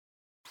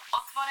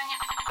Otvorene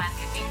o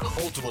marketingu.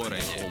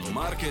 Otvorene o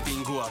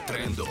marketingu a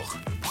trendoch.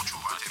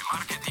 Počúvate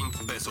Marketing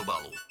bez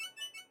obalu.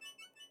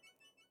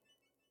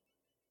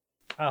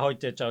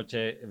 Ahojte,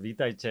 čaute,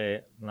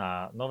 vítajte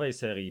na novej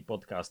sérii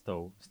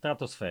podcastov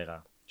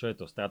Stratosféra. Čo je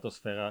to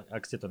Stratosféra?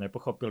 Ak ste to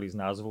nepochopili z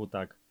názvu,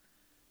 tak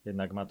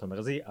jednak ma to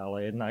mrzí,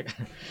 ale jednak,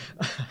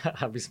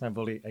 aby sme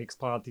boli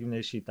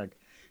explanatívnejší, tak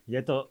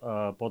je to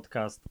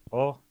podcast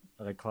o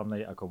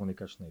reklamnej a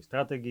komunikačnej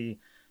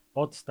stratégii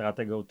od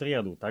stratégov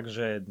Triadu.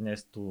 Takže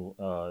dnes tu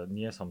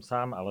nie som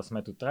sám, ale sme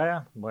tu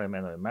traja. Moje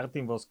meno je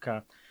Martin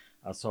Voska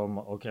a som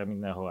okrem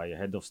iného aj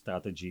Head of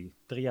Strategy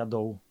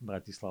Triadov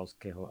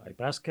bratislavského aj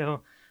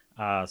pražského.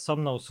 A so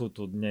mnou sú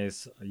tu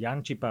dnes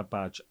Janči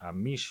Papáč a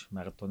Miš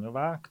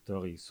Martoňová,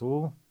 ktorí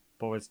sú,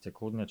 povedzte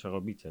kľudne, čo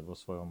robíte vo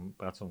svojom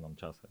pracovnom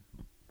čase.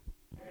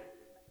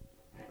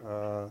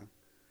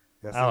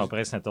 Áno,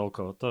 presne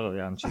toľko. To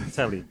Janči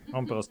celý.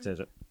 On proste,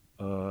 že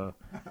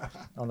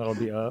on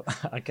robí a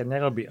keď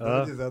nerobí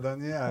to je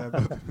zadanie a ja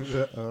poviem,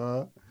 že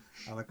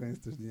a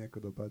nakoniec to vždy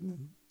nejako dopadne.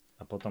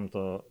 A potom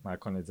to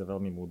nakoniec je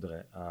veľmi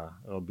múdre a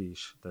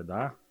robíš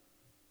teda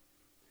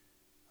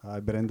aj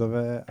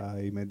brandové,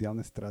 aj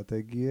mediálne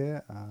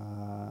stratégie a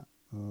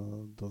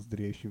dosť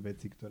riešim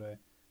veci, ktoré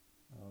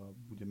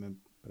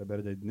budeme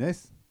preberať aj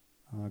dnes,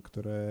 a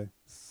ktoré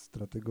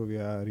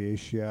stratégovia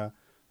riešia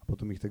a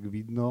potom ich tak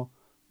vidno,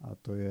 a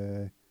to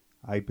je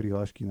aj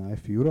prihlášky na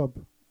FI Europe.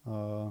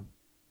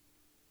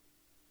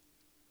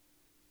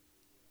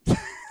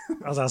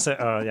 A zase,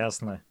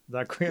 jasné,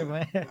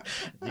 ďakujeme.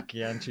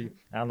 Díky, Janči.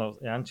 Áno,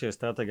 Janči je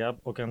stratég,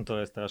 okrem toho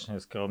je strašne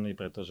skromný,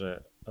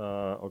 pretože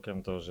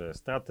okrem toho, že je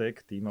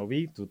stratég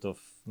tímový, tuto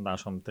v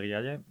našom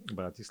triade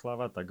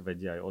Bratislava, tak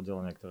vedie aj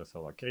oddelenie, ktoré sa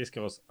volá Criss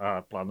Cross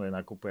a plánuje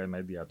nakupuje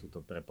médiá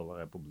tuto pre pol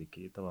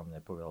republiky. To vám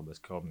nepovie, alebo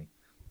skromný.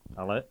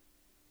 Ale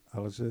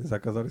že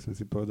zakázali sme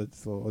si povedať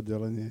slovo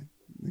oddelenie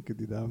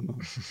niekedy dávno.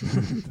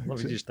 No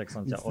vidíš, tak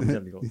som ťa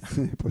oddelil. Nic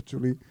ste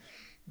nepočuli.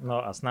 No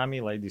a s nami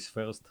Ladies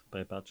First,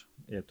 prepáč,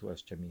 je tu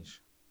ešte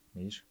Miš.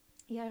 Miš?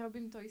 Ja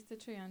robím to isté,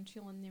 čo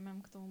Janči, len nemám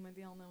k tomu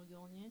mediálne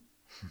oddelenie.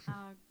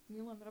 A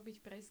milujem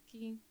robiť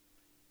presky,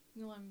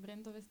 milujem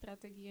brandové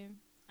stratégie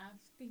a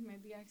v tých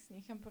médiách si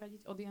nechám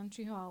poradiť od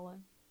Jančiho,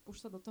 ale už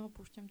sa do toho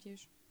púšťam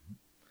tiež.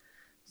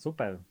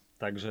 Super,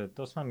 takže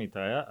to sme my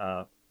traja a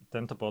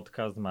tento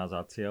podcast má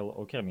za cieľ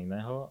okrem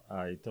iného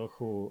aj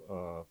trochu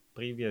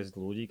priviesť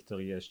ľudí,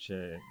 ktorí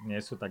ešte nie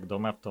sú tak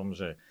doma v tom,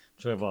 že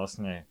čo je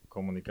vlastne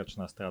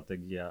komunikačná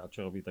stratégia a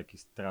čo robí taký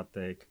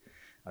stratég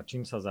a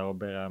čím sa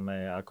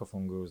zaoberáme, ako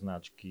fungujú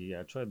značky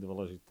a čo je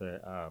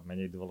dôležité a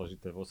menej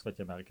dôležité vo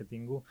svete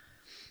marketingu.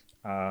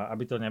 A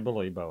aby to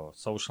nebolo iba o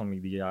social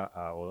media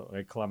a o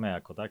reklame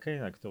ako takej,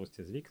 na ktorú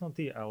ste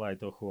zvyknutí, ale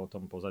aj trochu o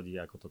tom pozadí,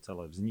 ako to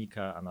celé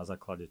vzniká a na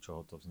základe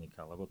čoho to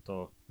vzniká, lebo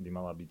to by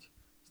mala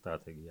byť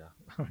stratégia,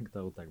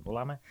 ktorú tak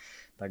voláme.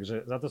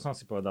 Takže za to som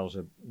si povedal,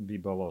 že by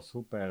bolo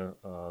super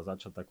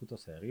začať takúto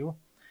sériu.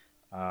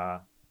 A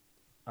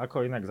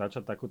ako inak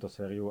začať takúto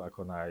sériu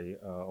ako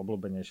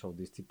najobľúbenejšou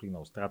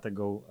disciplínou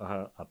stratégov,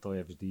 a to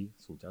je vždy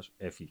súťaž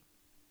EFI.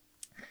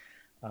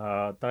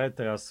 Tá je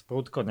teraz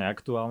prudko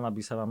neaktuálna,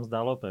 by sa vám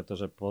zdalo,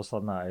 pretože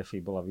posledná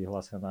EFI bola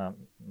vyhlásená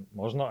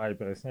možno aj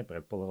presne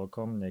pred pol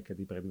rokom,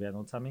 niekedy pred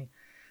Vianocami.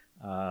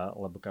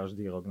 Lebo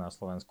každý rok na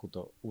Slovensku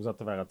to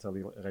uzatvára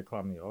celý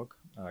reklamný rok,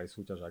 aj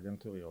súťaž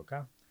agentúry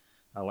roka.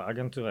 Ale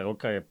agentúra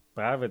roka je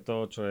práve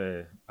to, čo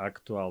je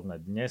aktuálne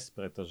dnes,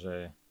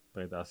 pretože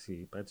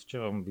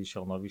predvčerom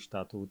vyšiel nový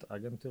štatút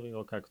agentúry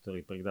roka,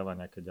 ktorý pridáva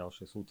nejaké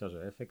ďalšie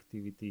súťaže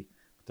efektivity,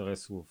 ktoré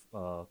sú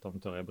v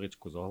tomto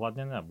rebríčku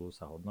zohľadnené a budú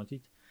sa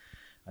hodnotiť.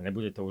 A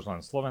nebude to už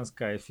len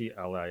slovenská EFI,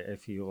 ale aj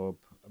EFI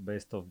Europe,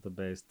 Best of the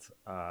Best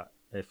a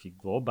EFI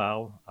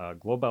Global a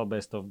Global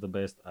Best of the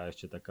Best a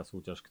ešte taká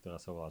súťaž, ktorá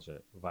sa volá,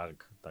 že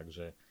VARC.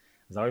 Takže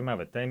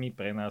zaujímavé témy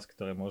pre nás,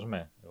 ktoré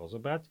môžeme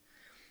rozobrať.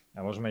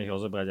 A môžeme ich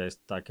rozobrať aj z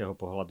takého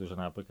pohľadu, že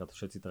napríklad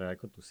všetci traja,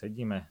 ako tu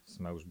sedíme,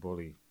 sme už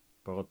boli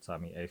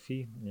porodcami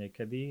EFI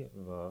niekedy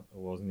v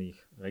rôznych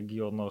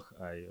regiónoch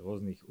aj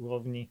rôznych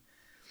úrovní.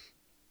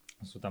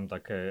 Sú tam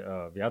také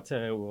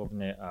viaceré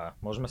úrovne a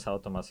môžeme sa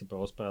o tom asi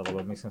porozprávať,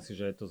 lebo myslím si,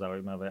 že je to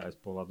zaujímavé aj z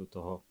pohľadu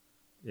toho,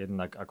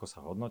 jednak ako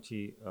sa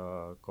hodnotí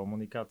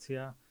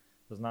komunikácia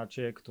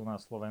značiek tu na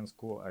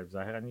Slovensku aj v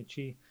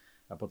zahraničí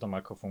a potom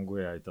ako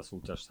funguje aj tá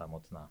súťaž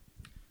samotná.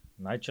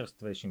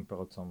 Najčerstvejším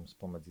porodcom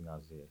spomedzi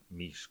nás je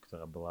Miš,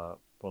 ktorá bola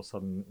v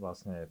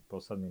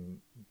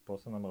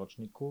poslednom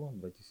ročníku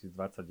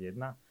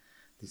 2021.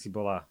 Ty si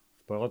bola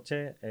v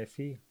porote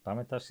EFI,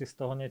 pamätáš si z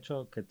toho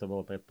niečo, keď to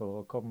bolo pred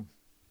pol rokom?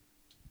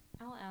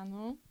 Ale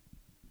áno,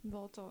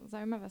 bolo to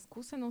zaujímavá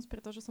skúsenosť,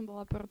 pretože som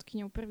bola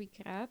porodkyňou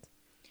prvýkrát.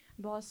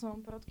 Bola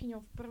som porodkyňou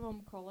v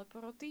prvom kole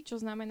poroty,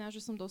 čo znamená, že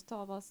som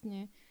dostala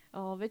vlastne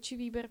väčší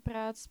výber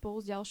prác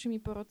spolu s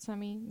ďalšími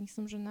porodcami.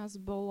 Myslím, že nás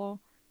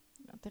bolo,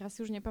 teraz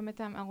si už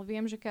nepamätám, ale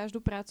viem, že každú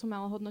prácu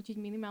mala hodnotiť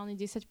minimálne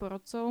 10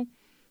 porodcov.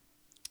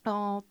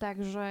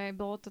 Takže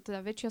bolo to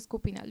teda väčšia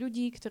skupina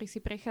ľudí, ktorí si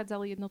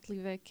prechádzali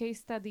jednotlivé case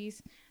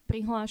studies,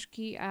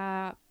 prihlášky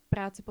a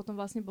práce potom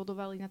vlastne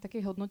bodovali na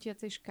takej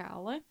hodnotiacej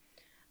škále.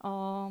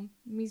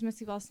 My sme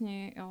si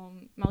vlastne,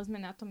 mali sme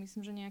na to,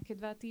 myslím, že nejaké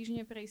 2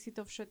 týždne prejsť si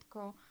to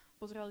všetko.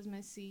 Pozreli sme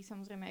si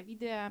samozrejme aj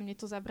videá. Mne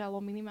to zabralo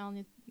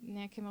minimálne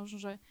nejaké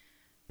možno, že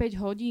 5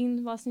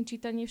 hodín vlastne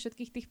čítanie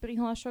všetkých tých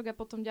prihlášok a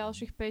potom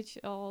ďalších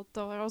 5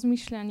 to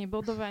rozmýšľanie,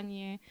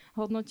 bodovanie,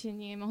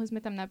 hodnotenie. Mohli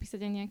sme tam napísať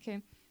aj nejaké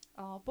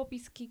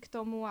popisky k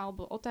tomu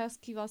alebo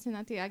otázky vlastne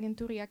na tie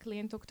agentúry a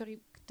klientov,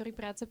 ktorí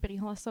práce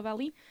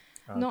prihlasovali.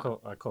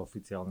 Ako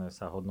oficiálne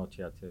sa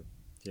hodnotia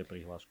tie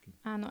prihlášky?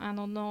 Áno,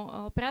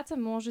 práca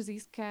môže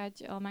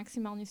získať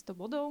maximálne 100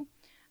 bodov.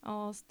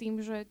 S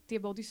tým, že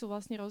tie body sú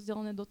vlastne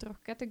rozdelené do 3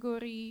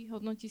 kategórií.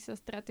 Hodnotí sa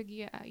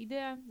stratégia a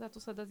idea, za to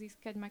sa dá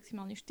získať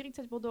maximálne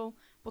 40 bodov,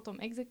 potom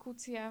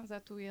exekúcia,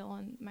 za to je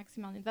len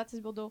maximálne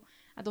 20 bodov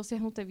a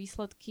dosiahnuté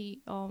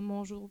výsledky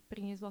môžu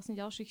priniesť vlastne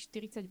ďalších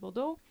 40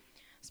 bodov.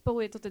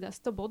 Spolu je to teda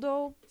 100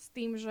 bodov, s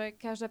tým, že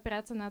každá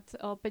práca nad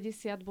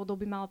 50 bodov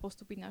by mala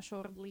postúpiť na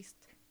shortlist.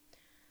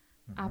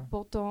 A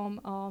potom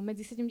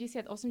medzi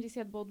 70 a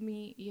 80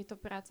 bodmi je to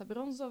práca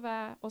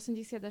bronzová,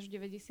 80 až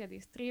 90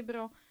 je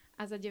striebro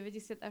a za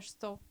 90 až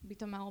 100 by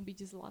to malo byť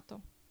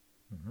zlato.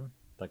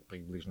 Tak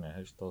približne,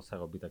 hej, z toho sa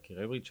robí taký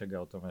rebríček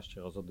a o tom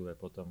ešte rozhoduje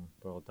potom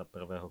porota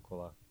prvého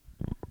kola.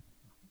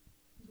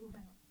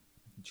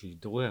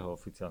 Čiže druhého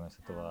oficiálne sa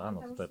to volá,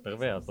 áno, to je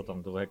prvé a potom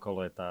druhé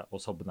kolo je tá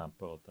osobná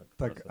porota.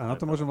 Tak a na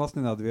to môžem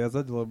vlastne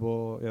nadviazať,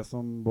 lebo ja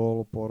som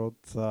bol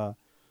porodca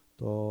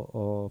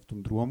v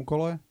tom druhom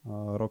kole,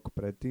 rok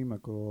predtým,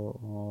 ako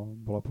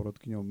bola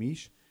porodkyňou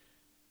Míš.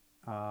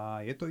 A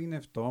je to iné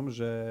v tom,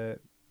 že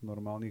v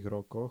normálnych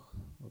rokoch,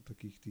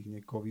 takých tých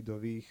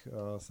necovidových,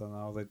 sa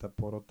naozaj tá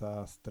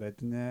porota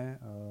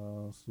stretne,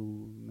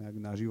 sú nejak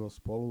naživo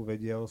spolu,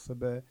 vedia o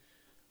sebe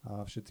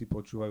a všetci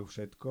počúvajú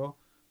všetko.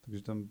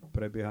 Takže tam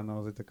prebieha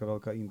naozaj taká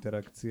veľká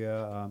interakcia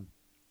a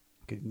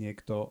keď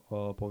niekto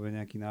povie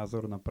nejaký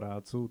názor na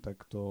prácu,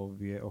 tak to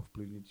vie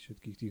ovplyvniť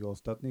všetkých tých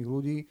ostatných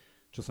ľudí,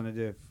 čo sa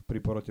nedieje pri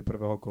porote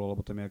prvého kola,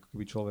 lebo tam je ako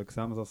keby človek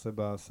sám za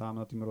seba,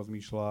 sám nad tým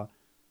rozmýšľa,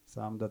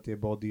 sám dá tie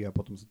body a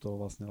potom sa to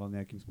vlastne len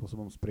nejakým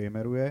spôsobom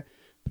spriemeruje.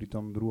 Pri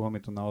tom druhom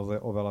je to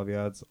naozaj oveľa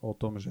viac o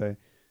tom, že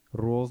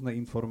rôzne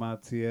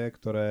informácie,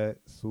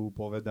 ktoré sú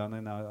povedané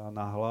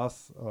na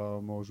hlas,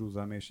 môžu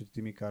zamiešať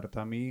tými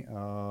kartami.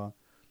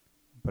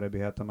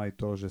 Prebieha tam aj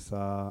to, že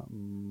sa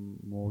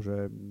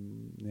môže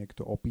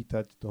niekto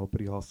opýtať toho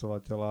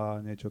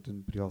prihlasovateľa, niečo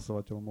ten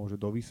prihlasovateľ môže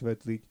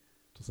dovysvetliť.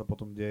 To sa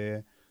potom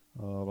deje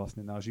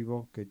vlastne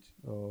naživo, keď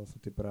sa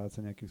tie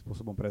práce nejakým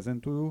spôsobom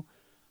prezentujú.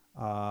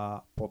 A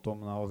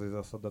potom naozaj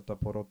zasada tá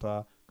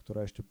porota,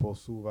 ktorá ešte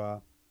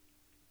posúva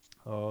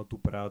tú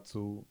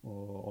prácu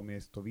o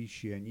miesto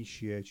vyššie,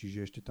 nižšie,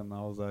 čiže ešte tam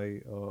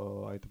naozaj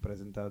aj tá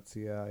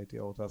prezentácia, aj tie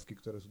otázky,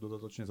 ktoré sú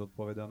dodatočne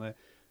zodpovedané,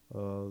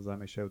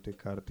 zamiešajú tie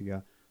karty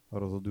a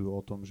rozhodujú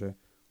o tom, že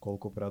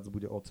koľko prác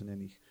bude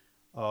ocenených.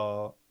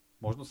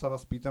 Možno sa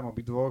vás pýtam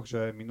obidvoch,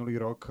 že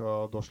minulý rok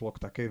došlo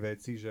k takej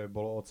veci, že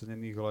bolo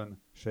ocenených len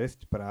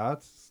 6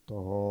 prác, z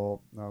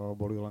toho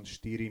boli len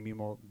 4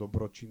 mimo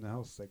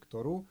dobročinného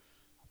sektoru.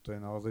 To je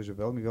naozaj že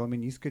veľmi,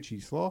 veľmi nízke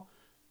číslo,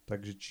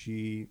 takže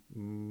či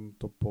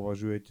to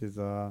považujete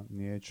za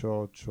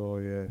niečo,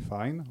 čo je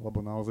fajn, lebo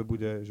naozaj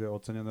bude že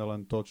ocenené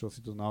len to, čo si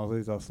to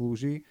naozaj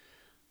zaslúži,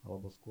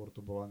 alebo skôr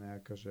to bola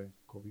nejaká že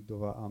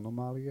covidová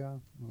anomália,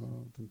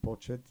 ten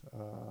počet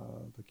a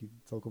taký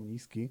celkom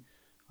nízky,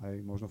 aj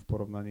možno v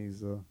porovnaní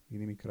s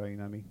inými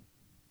krajinami.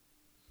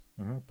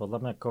 Podľa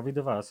mňa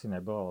covidová asi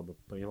nebola, lebo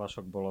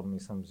prihlášok bolo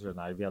myslím, že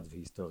najviac v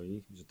histórii,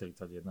 že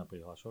 31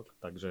 prihlášok,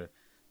 takže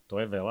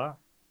to je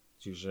veľa,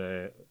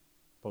 čiže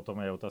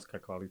potom je otázka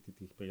kvality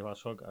tých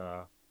prihlášok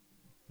a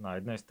na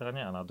jednej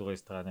strane a na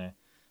druhej strane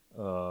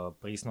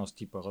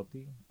prísnosti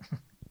poroty.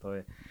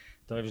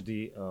 To je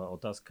vždy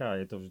otázka a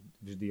je to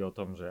vždy o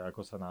tom, že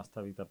ako sa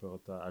nastaví tá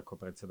porota, ako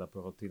predseda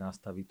poroty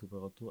nastaví tú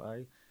porotu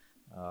aj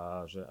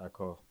a že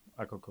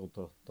ako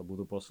kruto to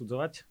budú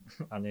posudzovať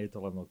a nie je to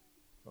len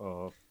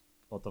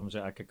o tom, že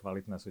aké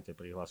kvalitné sú tie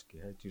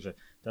prihlášky. Hej. Čiže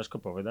ťažko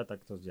povedať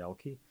takto z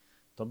diaľky.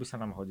 To by sa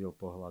nám hodil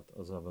pohľad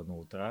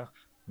zvnútra.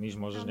 Myš,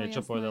 môžeš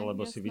niečo povedať,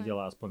 lebo si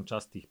videla aspoň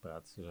časť tých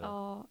prác. Že?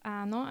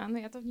 Áno,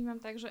 ja to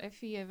vnímam tak, že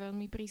FI je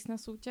veľmi prísna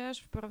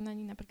súťaž v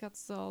porovnaní napríklad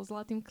so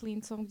Zlatým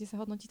klincom, kde sa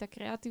hodnotí tá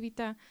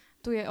kreativita.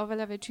 Tu je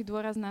oveľa väčší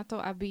dôraz na to,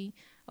 aby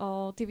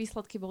tie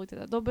výsledky boli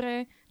teda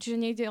dobré. Čiže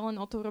nejde len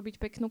o to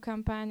robiť peknú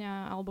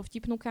kampaň alebo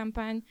vtipnú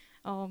kampaň.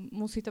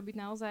 Musí to byť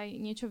naozaj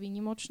niečo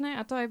výnimočné.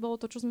 A to aj bolo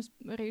to, čo sme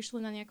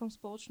riešili na nejakom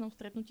spoločnom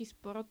stretnutí z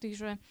poroty,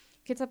 že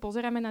keď sa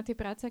pozeráme na tie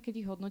práce a keď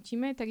ich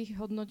hodnotíme, tak ich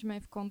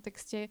hodnoťme v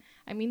kontexte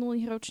aj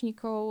minulých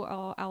ročníkov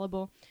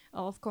alebo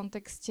v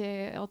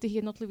kontexte tých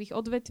jednotlivých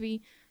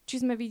odvetví, či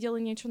sme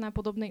videli niečo na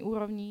podobnej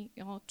úrovni,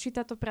 či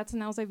táto práca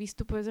naozaj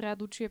vystupuje z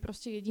radu, či je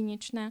proste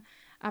jedinečná.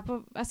 A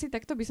asi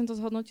takto by som to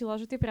zhodnotila,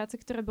 že tie práce,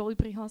 ktoré boli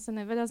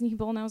prihlásené, veľa z nich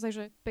bolo naozaj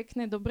že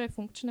pekné, dobré,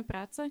 funkčné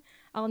práce,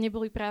 ale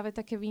neboli práve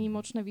také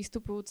výnimočné,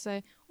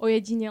 vystupujúce,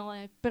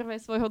 ojedinelé, prvé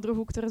svojho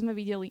druhu, ktoré sme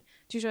videli.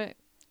 Čiže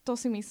to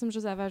si myslím,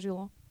 že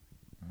zavážilo.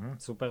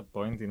 Super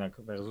point inak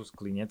versus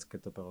klinec,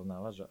 keď to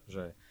porovnávaš,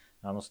 že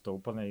áno, sú to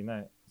úplne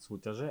iné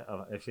súťaže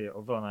a EFI je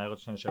oveľa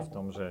náročnejšia v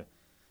tom, že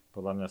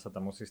podľa mňa sa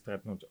tam musí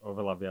stretnúť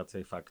oveľa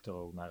viacej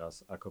faktorov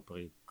naraz ako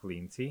pri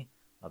klinci.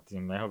 A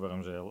tým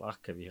nehovorím, že je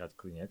ľahké vyhrať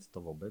klinec,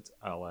 to vôbec,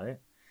 ale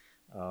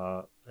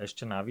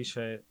ešte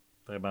navyše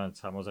treba mať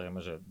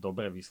samozrejme, že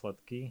dobré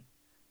výsledky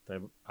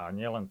a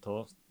nielen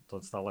to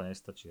stále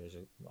nestačí,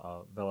 že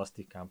veľa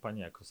z tých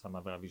kampaní, ako sa ma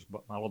vravíš,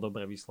 malo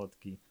dobré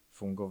výsledky,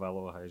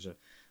 fungovalo, hej, že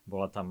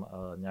bola tam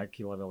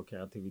nejaký level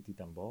kreativity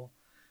tam bol,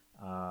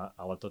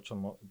 ale to,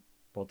 čo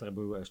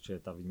potrebujú ešte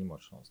je tá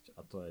výnimočnosť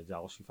a to je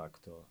ďalší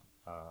faktor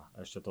a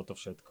ešte toto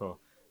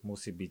všetko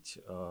musí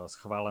byť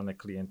schválené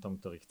klientom,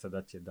 ktorý chce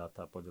dať tie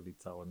dáta a podeliť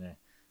sa o ne.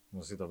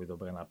 Musí to byť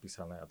dobre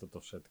napísané a toto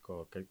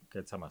všetko,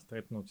 keď sa má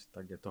stretnúť,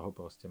 tak je toho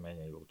proste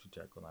menej určite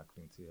ako na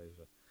klinci.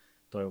 Že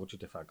to je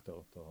určite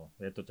faktor toho.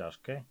 Je to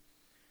ťažké.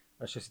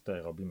 Ešte si to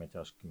aj robíme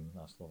ťažkým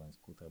na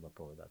Slovensku, treba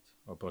povedať,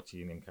 oproti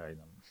iným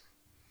krajinám.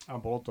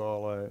 A bolo to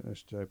ale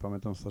ešte aj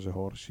pamätám sa, že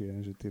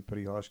horšie, že tie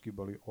prihlášky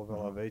boli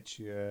oveľa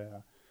väčšie a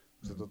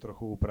sa to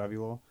trochu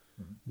upravilo.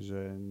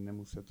 Že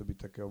nemusia to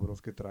byť také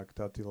obrovské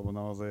traktáty, lebo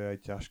naozaj je aj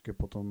ťažké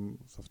potom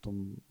sa v tom,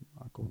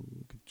 ako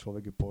keď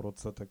človek je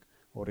porodca, tak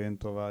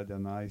orientovať a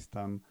nájsť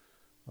tam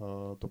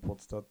to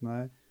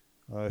podstatné.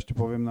 Ešte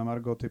poviem na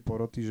margo tej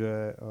poroty,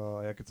 že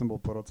ja keď som bol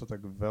porodca,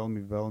 tak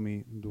veľmi,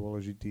 veľmi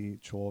dôležitý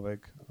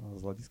človek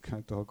z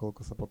hľadiska toho,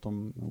 koľko sa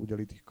potom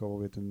udelí tých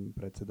kovov, je ten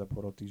predseda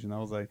poroty. Že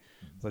naozaj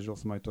zažil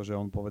som aj to, že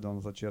on povedal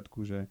na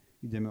začiatku, že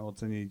ideme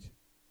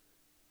oceniť,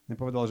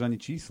 nepovedal, že ani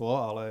číslo,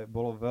 ale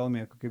bolo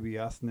veľmi ako keby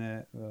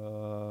jasne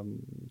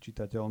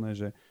čitateľné,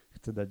 že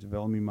chce dať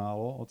veľmi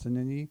málo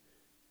ocenení,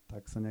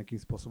 tak sa nejakým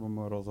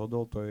spôsobom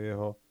rozhodol, to je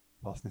jeho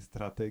vlastne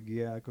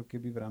stratégia ako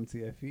keby v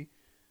rámci EFI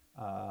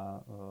a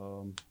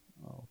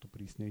o to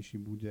prísnejší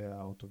bude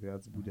a o to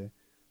viac bude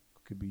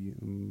ako keby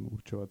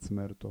určovať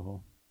smer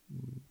toho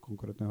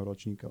konkrétneho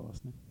ročníka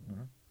vlastne.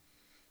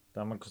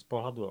 Tam ako z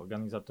pohľadu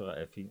organizátora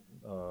EFI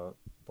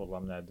podľa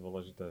mňa je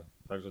dôležité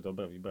takže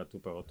dobre vybrať tú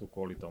porotu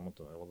kvôli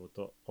tomuto, lebo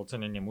to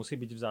ocenenie musí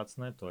byť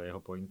vzácne, to je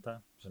jeho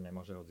pointa, že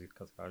nemôže ho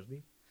získať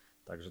každý,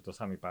 takže to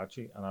sa mi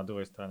páči a na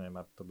druhej strane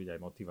má to byť aj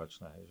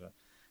motivačné, že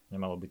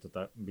nemalo by to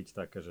byť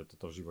také, že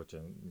toto v živote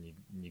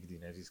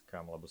nikdy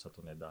nezískam, lebo sa to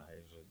nedá,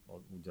 že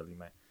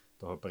udelíme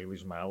toho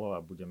príliš málo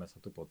a budeme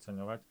sa tu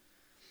podceňovať.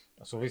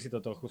 A súvisí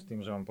to trochu s tým,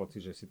 že mám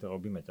pocit, že si to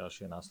robíme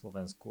ťažšie na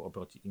Slovensku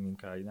oproti iným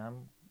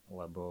krajinám,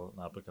 lebo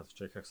napríklad v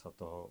Čechách sa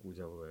toho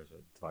udeluje, že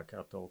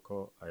dvakrát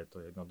toľko a je to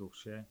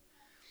jednoduchšie.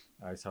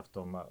 Aj sa v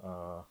tom,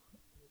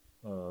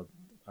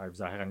 aj v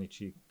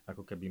zahraničí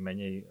ako keby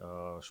menej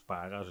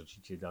špára, že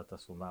či tie dáta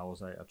sú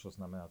naozaj a čo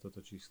znamená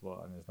toto číslo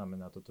a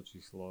neznamená toto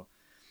číslo.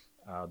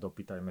 A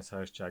dopýtajme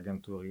sa ešte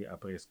agentúry a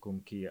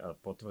prieskumky a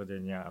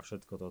potvrdenia a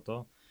všetko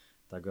toto.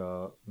 Tak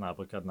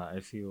napríklad na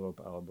EFI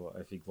Europe alebo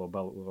EFI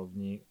Global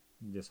úrovni,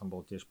 kde som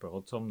bol tiež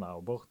porodcom na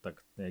oboch,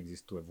 tak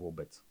neexistuje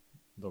vôbec.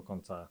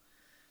 Dokonca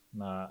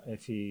na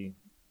EFI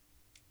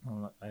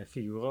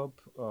Europe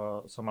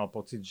som mal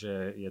pocit,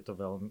 že je to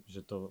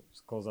že to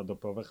sklza do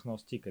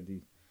povrchnosti,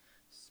 kedy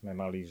sme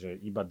mali, že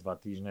iba 2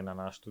 týždne na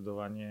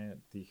naštudovanie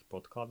tých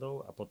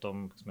podkladov a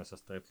potom sme sa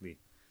stretli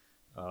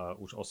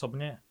už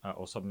osobne a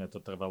osobne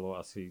to trvalo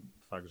asi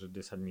fakt, že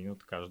 10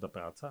 minút každá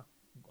práca,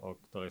 o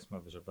ktorej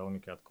sme že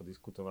veľmi krátko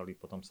diskutovali,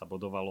 potom sa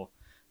bodovalo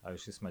a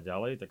išli sme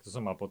ďalej, tak to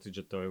som mal pocit,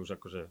 že to je už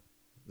akože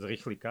z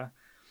rýchlika.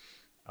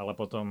 Ale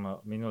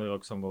potom minulý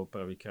rok som bol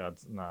prvýkrát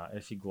na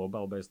EFI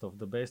Global Best of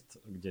the Best,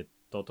 kde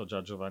toto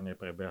judžovanie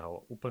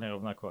prebiehalo úplne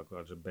rovnako,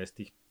 akorát, že bez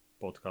tých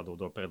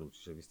podkladov dopredu.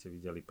 Čiže vy ste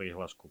videli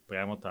prihlášku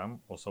priamo tam,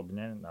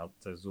 osobne,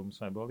 cez Zoom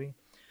sme boli,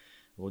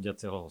 ľudia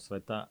celého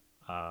sveta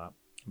a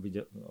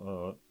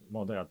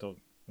moderátor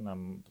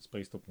nám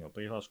sprístupnil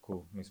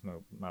prihlášku. My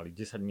sme mali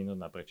 10 minút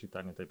na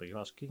prečítanie tej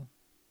prihlášky.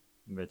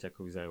 Viete,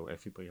 ako vyzerajú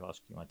EFI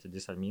prihlášky. Máte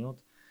 10 minút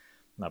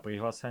na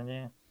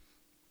prihlásenie.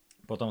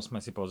 Potom sme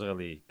si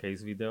pozreli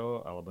case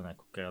video alebo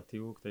nejakú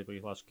kreatívu k tej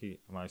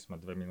prihlášky a mali sme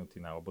 2 minúty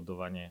na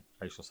obodovanie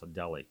a išlo sa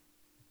ďalej.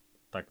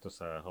 Takto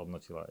sa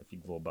hodnotila EFI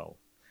Global.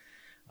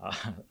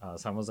 A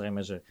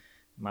samozrejme, že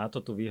má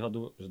to tú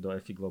výhodu, že do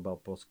EFI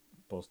Global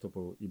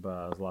postupujú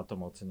iba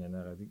zlatom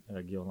ocenené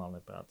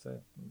regionálne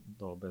práce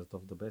do Best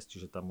of the Best,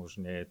 čiže tam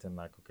už nie je ten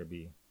ako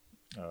keby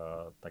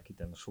taký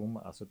ten šum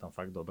a sú tam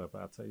fakt dobré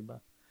práce iba.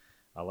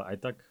 Ale aj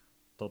tak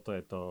toto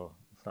je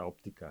tá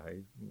optika,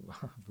 hej,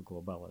 v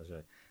globále,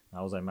 že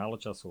naozaj málo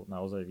času,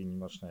 naozaj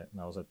výnimočné,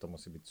 naozaj to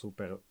musí byť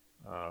super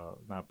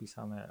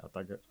napísané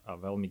a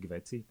veľmi k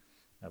veci,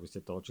 aby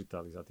ste to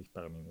očítali za tých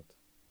pár minút.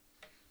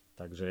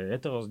 Takže je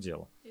to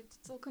rozdiel. Je to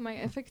celkom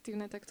aj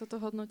efektívne tak toto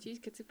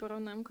hodnotiť, keď si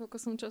porovnám, koľko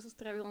som času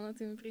strávila nad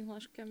tými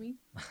prihláškami.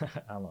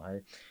 Áno,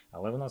 hej.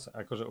 Ale u nás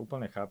akože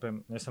úplne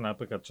chápem, mne sa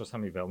napríklad, čo sa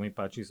mi veľmi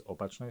páči z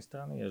opačnej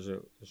strany, je,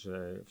 že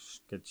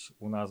keď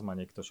u nás má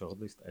niekto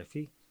shortlist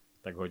EFI,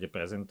 tak ho ide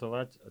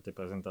prezentovať a tie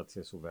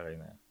prezentácie sú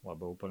verejné.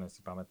 Lebo úplne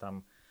si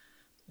pamätám,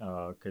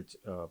 keď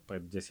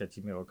pred 10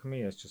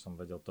 rokmi ešte som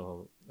vedel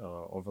toho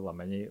oveľa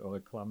menej o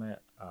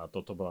reklame a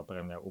toto bola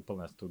pre mňa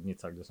úplná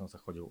studnica, kde som sa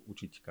chodil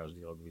učiť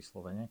každý rok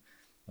vyslovene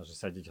že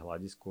sedieť v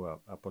hľadisku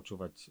a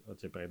počúvať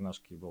tie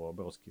prednášky bol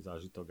obrovský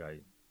zážitok aj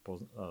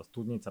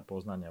studnica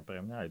poznania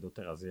pre mňa, aj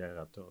doteraz ja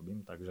rád to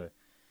robím, takže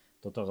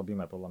toto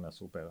robíme podľa mňa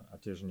super a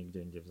tiež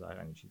nikde inde v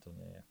zahraničí to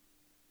nie je.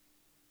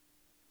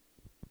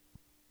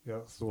 Ja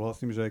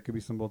súhlasím, že aj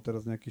keby som bol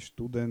teraz nejaký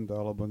študent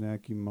alebo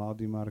nejaký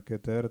mladý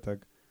marketér,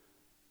 tak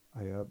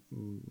a ja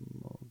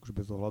už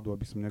bez ohľadu,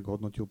 aby som nejak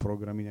hodnotil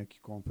programy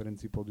nejakých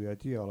konferencií,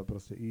 podujatí, ale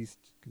proste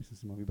ísť, keby som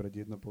si mal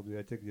vybrať jedno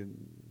podujatie, kde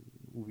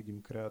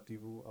uvidím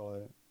kreatívu,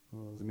 ale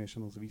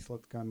zmiešanú s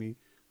výsledkami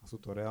a sú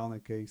to reálne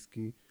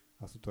caseky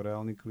a sú to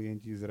reálni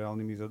klienti s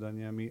reálnymi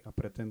zadaniami a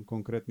pre ten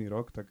konkrétny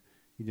rok, tak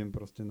idem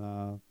proste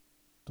na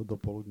to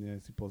dopoludne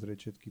si pozrieť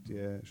všetky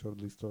tie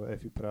shortlistové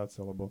EFI práce,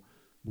 lebo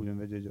budem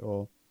vedieť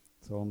o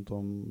celom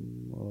tom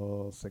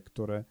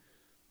sektore,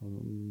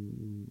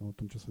 o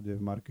tom, čo sa deje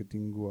v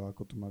marketingu a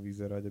ako to má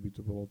vyzerať, aby to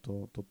bolo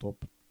to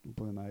top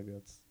úplne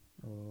najviac.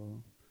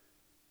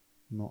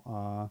 No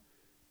a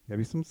ja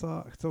by som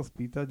sa chcel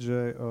spýtať, že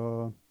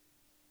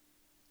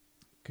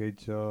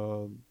keď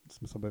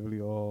sme sa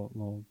bavili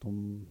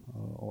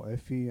o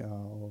EFI a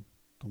o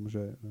tom,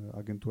 že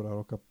agentúra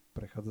roka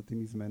prechádza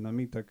tými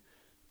zmenami, tak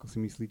ako si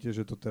myslíte,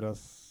 že to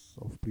teraz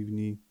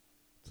ovplyvní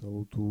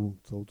celú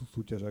tú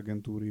súťaž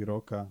agentúry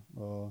roka,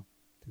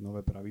 tie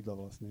nové pravidlá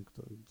vlastne,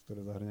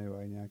 ktoré zahrňajú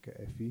aj nejaké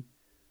EFI,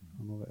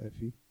 nové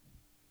EFI?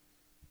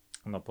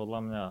 No podľa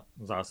mňa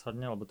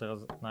zásadne, lebo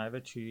teraz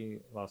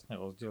najväčší vlastne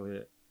rozdiel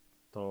je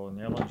to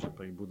nielen, že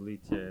pribudli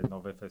tie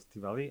nové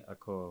festivaly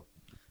ako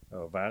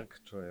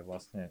VARC, čo je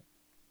vlastne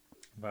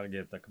VARC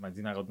je tak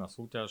medzinárodná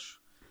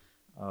súťaž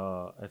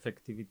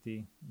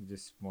Effectivity, kde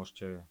si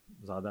môžete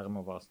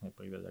zadarmo vlastne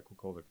pridať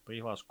akúkoľvek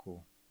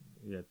prihlášku.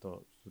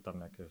 Sú tam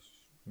nejaké,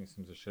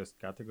 myslím, že 6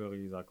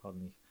 kategórií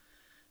základných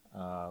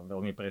a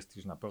veľmi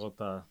prestížna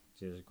porota,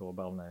 tiež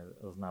globálne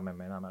známe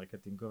mená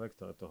marketingové,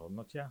 ktoré to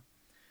hodnotia.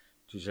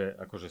 Čiže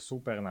akože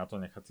super na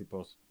to nechať si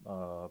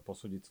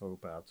posúdiť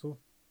svoju prácu.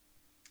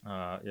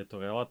 Je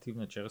to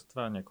relatívne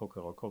čerstvá, niekoľko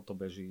rokov to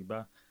beží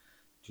iba,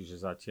 čiže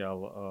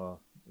zatiaľ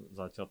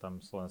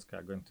tam slovenské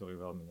agentúry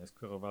veľmi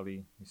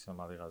neskorovali. My sme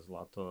mali raz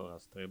zlato,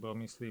 raz striebro,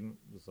 myslím,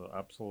 s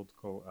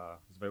absolútkou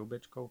a s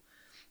VUBčkou,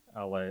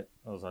 ale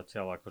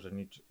zatiaľ akože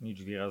nič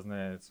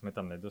výrazné sme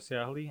tam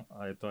nedosiahli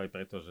a je to aj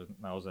preto, že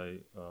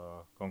naozaj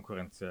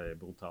konkurencia je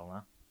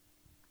brutálna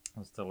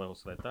z celého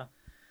sveta.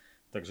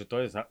 Takže to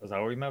je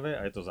zaujímavé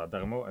a je to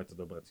zadarmo a je to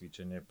dobré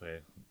cvičenie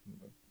pre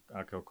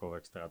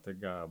akéhokoľvek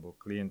stratéga alebo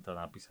klienta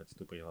napísať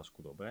tú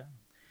prihlášku dobre.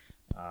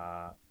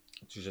 A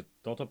čiže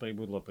toto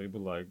pribudlo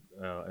aj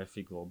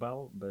EFI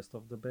Global, Best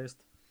of the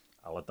Best,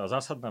 ale tá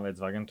zásadná vec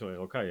v agentúre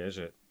roka je,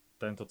 že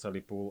tento celý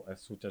pool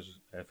súťaž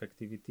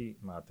Effectivity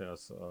má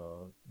teraz,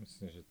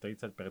 myslím, že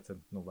 30%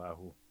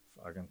 váhu v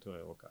agentúre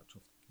roka, čo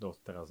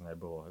doteraz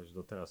nebolo.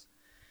 Doteraz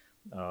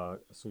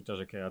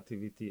súťaže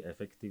Creativity,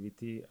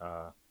 Effectivity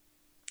a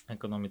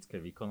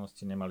ekonomické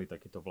výkonnosti nemali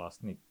takýto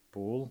vlastný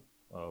pool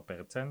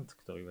percent,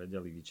 ktorý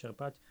vedeli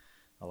vyčerpať,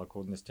 ale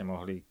kľudne ste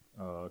mohli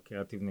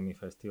kreatívnymi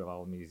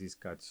festivalmi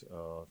získať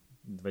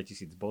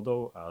 2000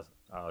 bodov a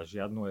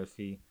žiadnu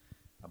EFI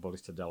a boli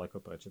ste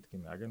ďaleko pred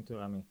všetkými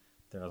agentúrami.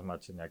 Teraz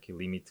máte nejaký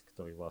limit,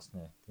 ktorý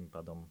vlastne tým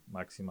pádom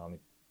maximálny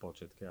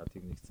počet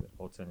kreatívnych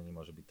ocenení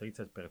môže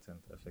byť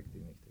 30%,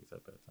 efektívnych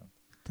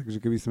 30%. Takže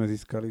keby sme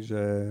získali,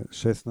 že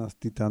 16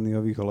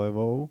 titániových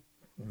levov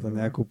za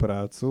nejakú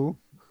prácu,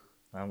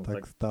 áno,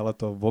 tak stále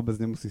to vôbec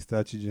nemusí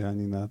stačiť, že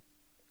ani na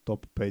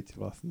top 5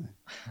 vlastne.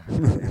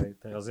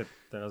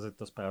 Teraz je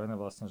to spravené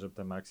vlastne, že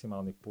ten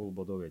maximálny pool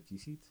bodov je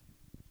 1000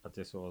 a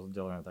tie sú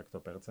rozdelené takto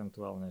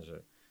percentuálne,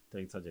 že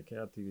 30 je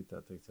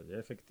kreativita, 30 je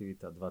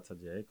efektivita, 20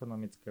 je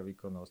ekonomická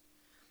výkonnosť,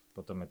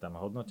 potom je tam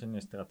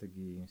hodnotenie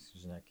stratégií, myslím,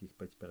 že nejakých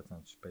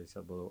 5%, či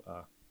 50 bodov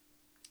a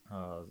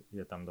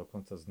je tam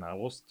dokonca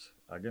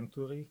znalosť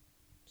agentúry,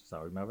 čo je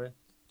zaujímavé,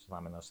 čo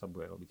znamená, že sa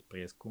bude robiť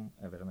prieskum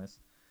Everness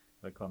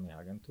reklamných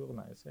agentúr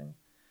na jeseň.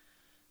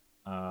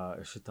 A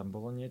ešte tam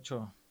bolo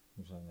niečo,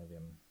 že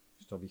neviem,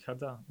 čo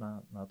vychádza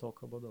na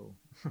toľko bodov.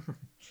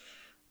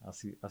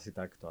 asi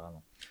takto,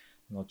 áno.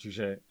 No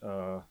čiže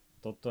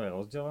toto je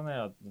rozdelené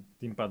a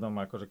tým pádom,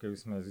 akože keby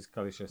sme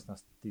získali 16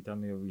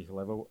 titániových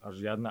levov a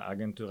žiadna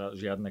agentúra,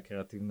 žiadne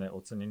kreatívne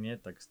ocenenie,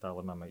 tak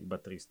stále máme iba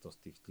 300 z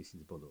tých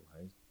 1000 bodov.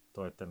 Hej.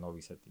 To je ten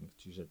nový setting.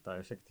 Čiže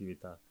tá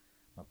efektivita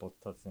má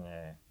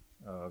podstatne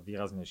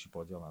výraznejší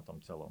podiel na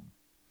tom celom.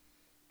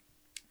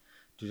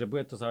 Čiže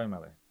bude to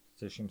zaujímavé.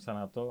 Teším sa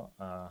na to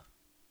a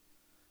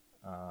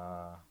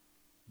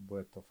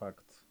bude to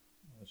fakt,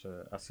 že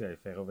asi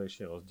aj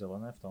férovejšie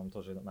rozdelené v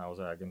tomto, že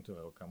naozaj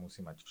agentúra roka musí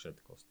mať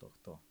všetko z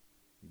tohto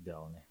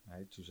ideálne.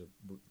 Hej? Čiže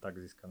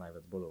tak získa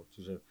najviac bodov.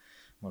 Čiže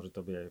môže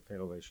to byť aj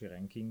férovejší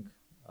ranking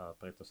a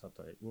preto sa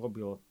to aj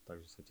urobilo,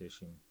 takže sa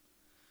teším.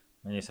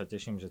 Menej sa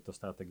teším, že to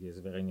stratégie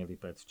zverejnili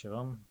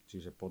predvčerom,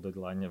 čiže po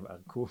deadline v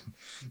Arku.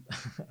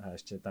 A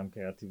ešte je tam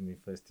kreatívny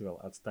festival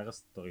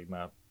AdStars, ktorý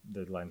má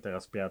deadline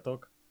teraz v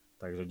piatok.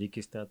 Takže díky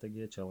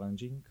stratégie,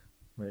 challenging,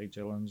 very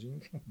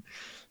challenging.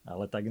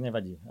 Ale tak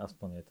nevadí,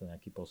 aspoň je to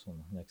nejaký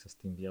posun, nejak sa s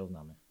tým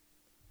vyrovnáme.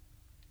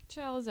 Čo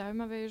je ale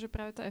zaujímavé je, že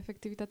práve tá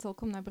efektivita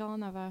celkom nabrala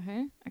na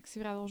váhe. Ak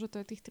si vravil, že to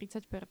je tých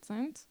 30%,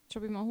 čo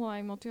by mohlo aj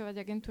motivovať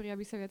agentúry,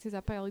 aby sa viacej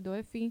zapájali do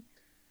EFI.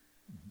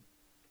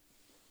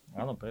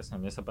 Áno, presne.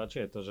 Mne sa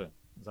páči aj to, že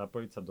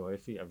zapojiť sa do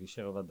EFI a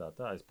vyšerovať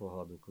dáta aj z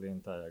pohľadu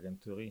klienta a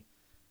agentúry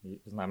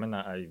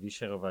znamená aj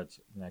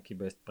vyšerovať nejaký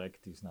best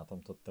practice na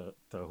tomto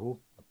trhu.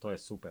 A to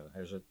je super,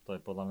 hej, že to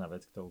je podľa mňa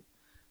vec, ktorú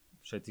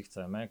všetci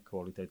chceme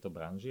kvôli tejto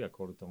branži a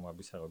kvôli tomu, aby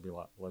sa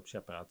robila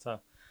lepšia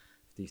práca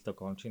v týchto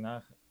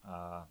končinách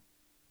a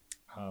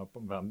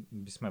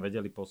by sme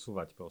vedeli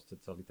posúvať proste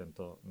celý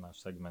tento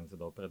náš segment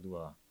dopredu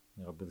a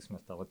nerobili sme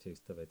stále tie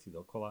isté veci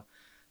dokola,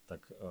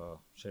 tak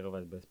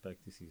shareovať best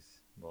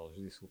practices bolo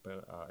vždy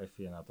super a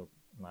EFI je na to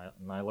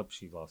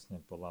najlepší vlastne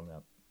podľa mňa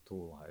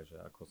tool, hej, že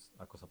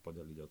ako sa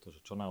podeliť o to,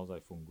 že čo naozaj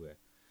funguje,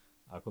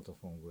 ako to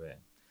funguje.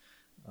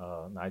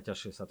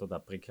 Najťažšie sa to dá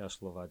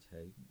prikrašľovať,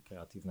 hej,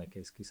 kreatívne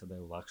casey sa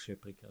dajú ľahšie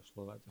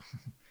prikrašľovať.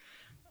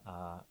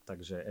 A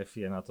takže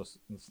EFI je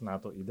na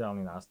to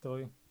ideálny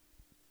nástroj,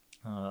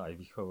 aj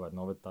vychovať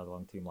nové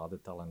talenty, mladé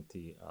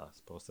talenty a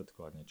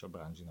sprostredkovať niečo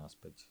branži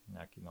naspäť,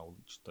 nejaký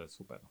knowledge, to je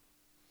super.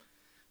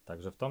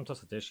 Takže v tomto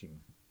sa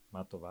teším,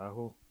 má to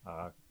váhu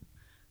a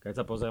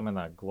keď sa pozrieme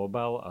na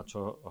globál a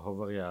čo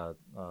hovoria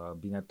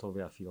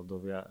Binettovia,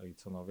 Fieldovia,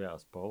 Riconovia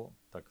a spol,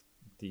 tak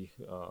tých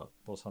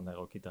posledné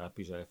roky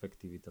trápi, že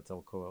efektivita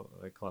celkovo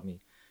reklamy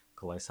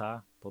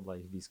klesá podľa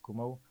ich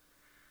výskumov.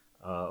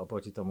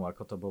 Oproti tomu,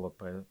 ako to bolo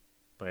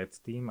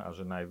predtým a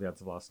že najviac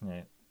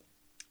vlastne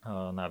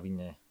na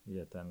vine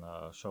je ten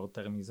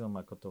short-termizm,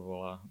 ako to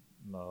volá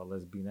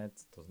Les Binet.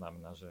 To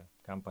znamená, že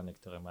kampane,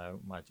 ktoré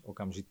majú mať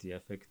okamžitý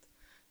efekt,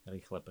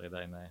 rýchle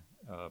predajné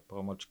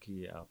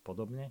promočky a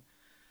podobne.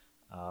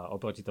 A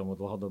oproti tomu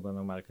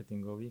dlhodobému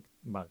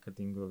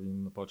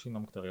marketingovým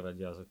počinom, ktoré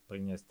vedia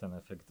priniesť ten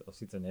efekt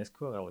síce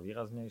neskôr, ale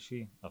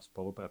výraznejší a v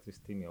spolupráci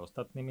s tými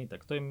ostatnými,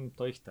 tak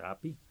to ich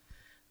trápi.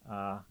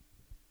 A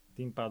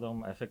tým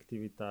pádom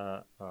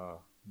efektivita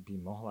by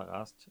mohla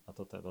rásť a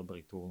toto je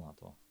dobrý tool na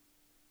to.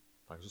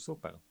 Takže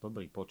super,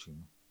 dobrý počin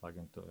v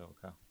agentúre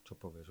roka. Čo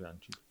povieš,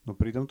 Janči? No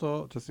pri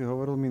tomto, čo si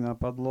hovoril, mi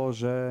napadlo,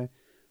 že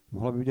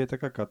mohla by byť aj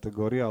taká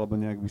kategória, alebo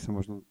nejak by sa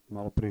možno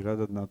malo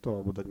prihľadať na to,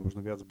 alebo dať možno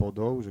viac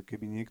bodov, že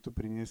keby niekto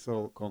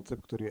priniesol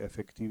koncept, ktorý je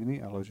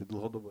efektívny, ale že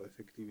dlhodobo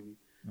efektívny.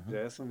 Že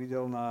ja som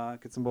videl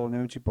keď som bol,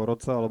 neviem či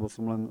porodca, alebo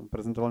som len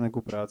prezentoval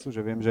nejakú prácu,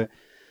 že viem, že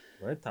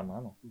je tam,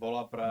 áno.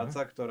 Bola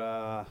práca,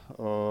 ktorá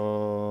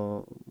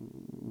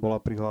bola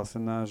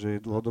prihlásená, že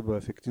je dlhodobo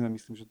efektívna.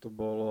 Myslím, že to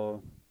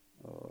bolo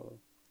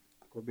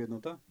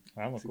Kobiednota?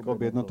 Áno,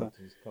 Kobiednota.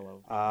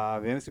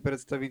 A viem si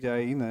predstaviť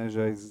aj iné,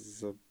 že aj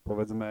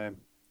povedzme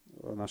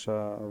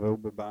naša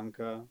VUB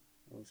banka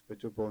s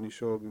Peťou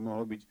Polnišovou by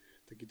mohol byť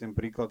taký ten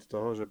príklad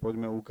toho, že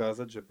poďme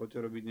ukázať, že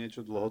poďte robiť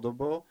niečo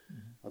dlhodobo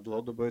a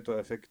dlhodobo je to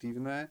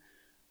efektívne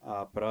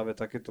a práve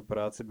takéto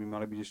práce by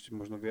mali byť ešte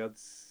možno viac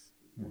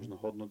možno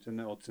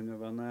hodnotené,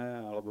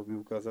 oceňované, alebo by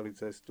ukázali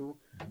cestu,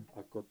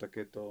 ako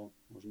takéto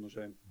možno,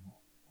 že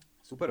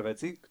super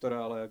veci, ktoré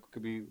ale ako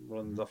keby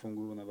len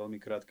zafungujú na veľmi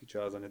krátky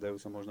čas a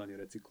nedajú sa možno ani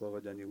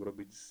recyklovať, ani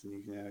urobiť z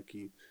nich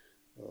nejaký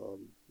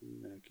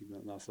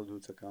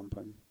následujúca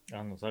kampaň.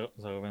 Áno,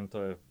 zároveň to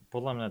je,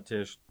 podľa mňa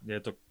tiež,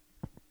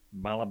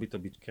 mala by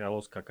to byť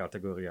kráľovská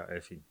kategória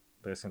EFI.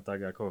 Presne tak,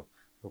 ako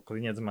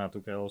Klinec má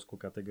tú kráľovskú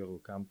kategóriu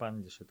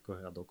kampaň, kde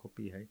všetko hrá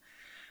dokopy, hej.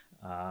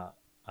 A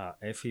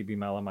EFI by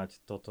mala mať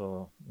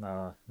toto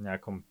na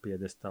nejakom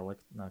piedestale,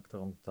 na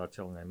ktorom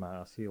zatiaľ nemá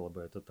asi, lebo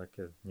je to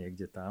také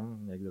niekde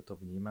tam, niekto to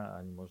vníma,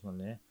 ani možno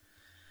nie.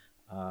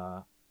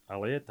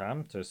 Ale je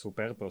tam, to je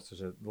super, proste,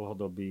 že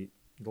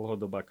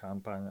dlhodobá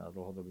kampaň a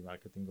dlhodobý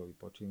marketingový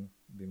počin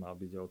by mal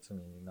byť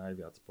ocenený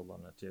najviac, podľa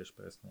mňa tiež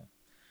presne.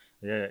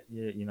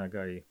 Je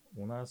inak aj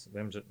u nás.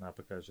 Viem, že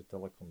napríklad, že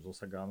Telekom so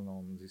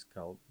Saganom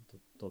získal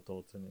toto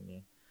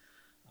ocenenie.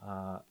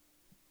 A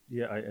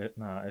je aj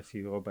na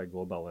EFI Europe aj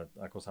Global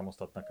ako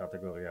samostatná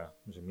kategória,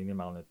 že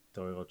minimálne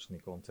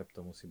 3-ročný koncept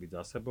to musí byť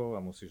za sebou a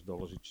musíš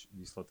doložiť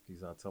výsledky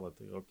za celé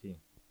 3 roky.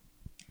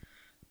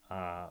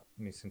 A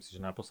myslím si,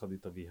 že naposledy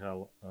to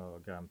vyhral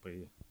Grand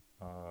Prix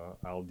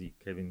Aldi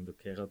Kevin the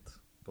Carrot,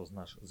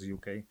 poznáš z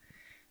UK.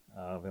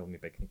 Veľmi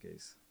pekný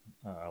case.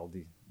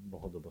 Aldi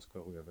dlhodobo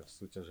skoruje v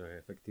súťaže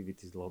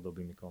efektivity s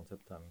dlhodobými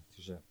konceptami.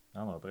 Čiže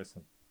áno,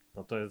 presne.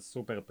 Toto je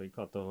super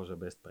príklad toho, že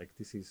best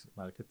practices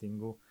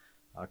marketingu,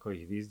 ako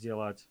ich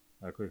vyzdieľať,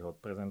 ako ich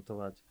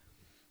odprezentovať,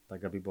 tak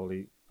aby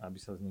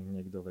sa z nich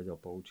niekto vedel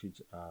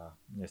poučiť a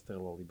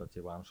nestrelol iba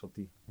tie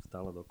one-shoty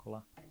stále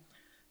dokola.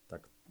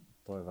 Tak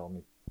to je veľmi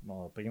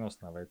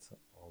prínosná vec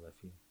od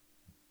EFI.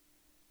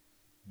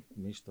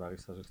 Myš,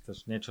 tvári sa, že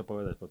chceš niečo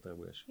povedať,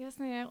 potrebuješ.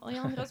 Jasné, ja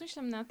len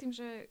rozmýšľam nad tým,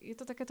 že je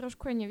to taká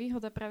trošku aj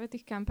nevýhoda práve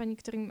tých kampaní,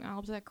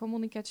 alebo teda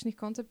komunikačných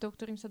konceptov,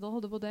 ktorým sa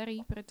dlhodobo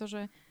darí,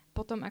 pretože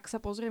potom, ak sa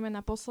pozrieme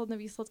na posledné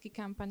výsledky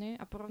kampane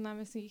a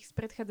porovnáme si ich s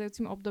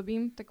predchádzajúcim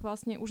obdobím, tak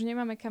vlastne už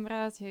nemáme kam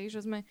rásť, hej,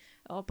 že sme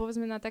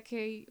povedzme na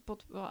takej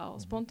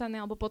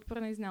spontánnej alebo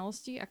podpornej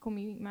znalosti, ako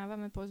my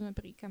mávame povedzme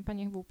pri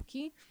kampaniach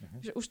VÚBky,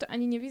 že už to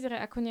ani nevyzerá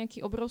ako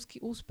nejaký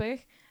obrovský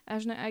úspech,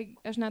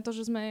 až na to,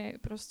 že sme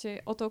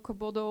proste o toľko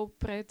bodov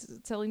pred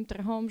celým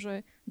trhom,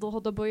 že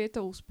dlhodobo je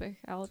to úspech,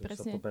 ale Čiže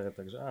presne... sa to bere,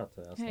 takže to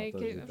je jasné. Hej,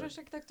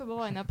 však tak to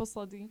bolo aj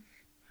naposledy.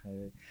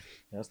 Hej,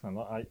 jasné,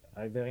 no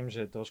aj verím,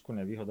 že je trošku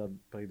nevýhoda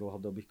pri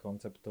dlhodobých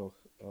konceptoch,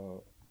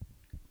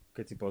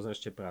 keď si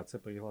pozrieš tie práce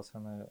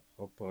prihlásené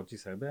proti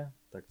sebe,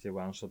 tak tie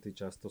one-shoty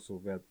často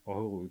sú viac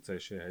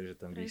ohorujúcejšie, hej, že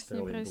ten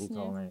výstrel je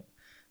brutálne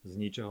z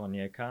ničoho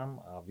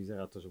niekam a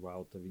vyzerá to, že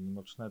wow, to je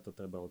výnimočné, to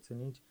treba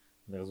oceniť,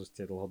 versus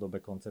tie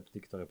dlhodobé koncepty,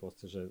 ktoré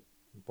proste, že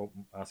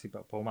asi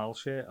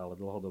pomalšie, ale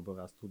dlhodobo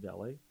rastú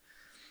ďalej.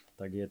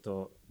 Tak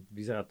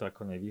vyzerá to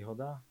ako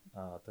nevýhoda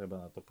a treba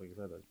na to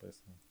prihľadať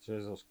presne.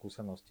 Čiže zo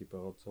skúseností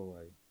porodcov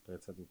aj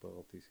predsedu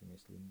poroty si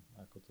myslím,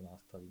 ako to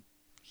nastaví.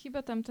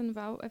 Chýba tam ten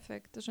wow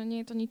efekt, že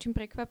nie je to ničím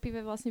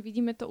prekvapivé, vlastne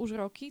vidíme to už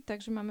roky,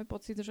 takže máme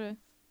pocit, že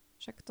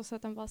však to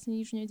sa tam vlastne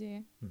nič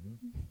nedieje.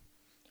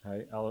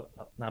 Hej, ale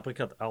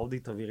napríklad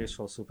Aldi to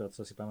vyriešil super,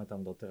 co si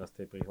pamätám doteraz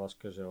tej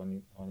prihláške, že oni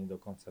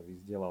dokonca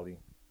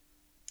vyzdielali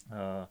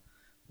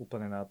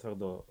úplne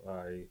natvrdo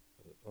aj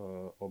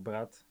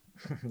obrat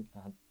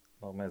a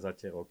máme za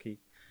tie roky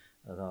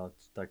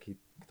taký,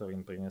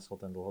 ktorým priniesol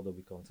ten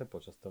dlhodobý koncept,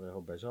 počas ktorého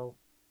bežal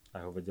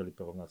a ho vedeli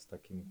porovnať s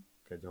takým,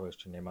 keď ho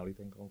ešte nemali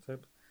ten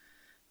koncept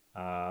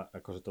a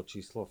akože to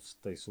číslo v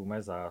tej sume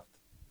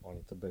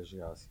oni to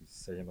bežia asi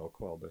 7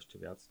 rokov alebo ešte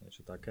viac,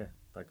 niečo také,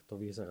 tak to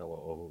vyzeralo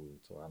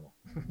ohurujúco, áno.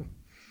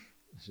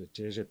 Že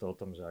tiež je to o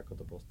tom, že ako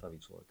to postaví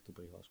človek, tú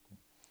prihlášku.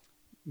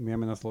 My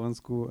máme na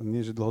Slovensku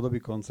nie že dlhodobý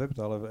koncept,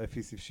 ale v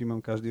EFI si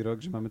všímam každý rok,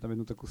 že máme tam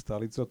jednu takú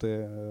stálicu, to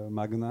je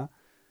Magna.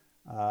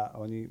 A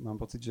oni, mám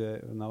pocit,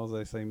 že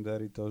naozaj sa im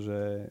darí to,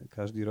 že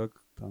každý rok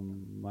tam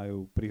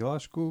majú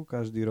prihlášku,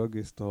 každý rok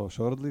je z toho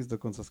shortlist,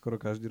 dokonca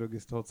skoro každý rok je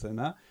z toho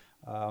cena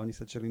a oni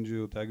sa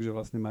challengeujú tak, že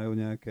vlastne majú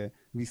nejaké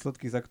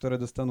výsledky, za ktoré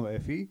dostanú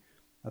EFI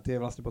a tie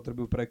vlastne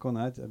potrebujú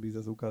prekonať, aby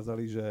zase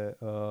ukázali, že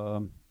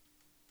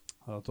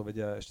to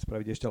vedia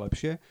spraviť ešte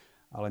lepšie,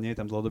 ale nie je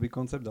tam dlhodobý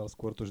koncept, ale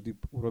skôr to vždy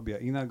urobia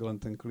inak,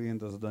 len ten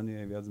klient a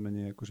zadanie je viac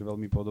menej akože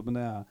veľmi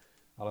podobné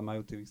ale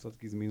majú tie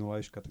výsledky z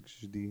minulejška,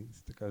 takže vždy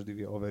si to každý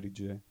vie overiť,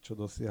 že čo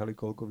dosiahli,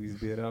 koľko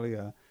vyzbierali,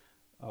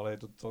 ale je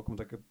to celkom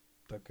také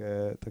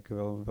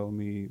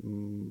veľmi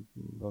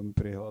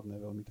priehľadné,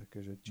 veľmi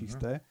také, že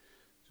čisté,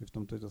 že v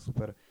tomto je to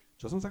super.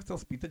 Čo som sa chcel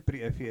spýtať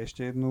pri EFI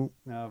ešte jednu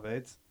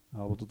vec,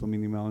 alebo toto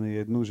minimálne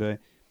jednu,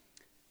 že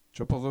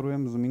čo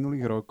pozorujem z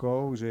minulých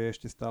rokov, že je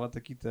ešte stále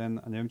taký ten,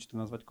 a neviem, či to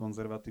nazvať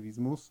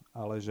konzervativizmus,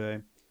 ale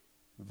že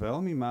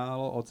veľmi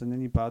málo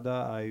ocenení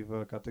padá aj v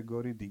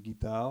kategórii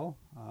digitál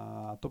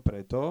a to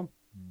preto,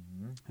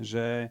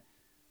 že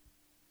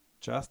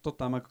často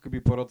tam ako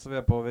keby porodcovia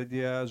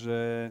povedia,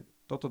 že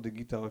toto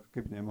digitál ako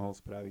keby nemohol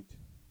spraviť.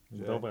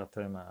 Dobrá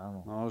téma,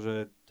 áno. No,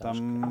 že tam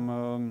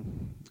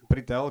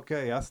pri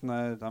telke,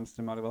 jasné, tam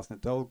ste mali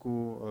vlastne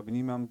telku,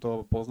 vnímam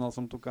to, poznal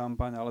som tú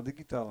kampaň, ale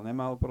digitál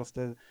nemal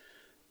proste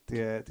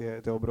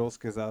tie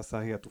obrovské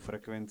zásahy a tú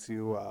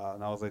frekvenciu a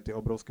naozaj tie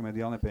obrovské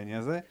mediálne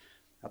peniaze.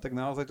 A tak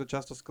naozaj to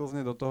často sklzne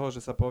do toho, že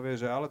sa povie,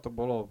 že ale to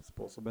bolo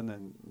spôsobené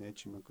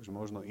niečím akože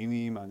možno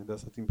iným a nedá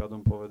sa tým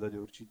pádom povedať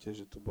určite,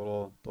 že to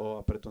bolo to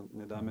a preto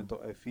nedáme to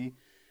EFI.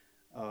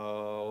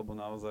 Lebo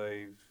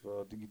naozaj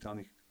v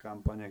digitálnych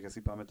kampaniach, ja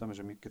si pamätám,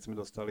 že my keď sme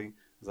dostali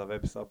za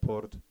web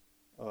support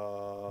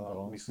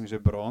myslím, že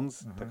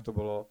bronz, tak to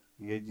bolo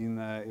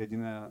jediné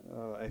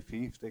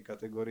EFI v tej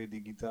kategórii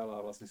digitál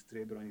a vlastne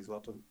striebro ani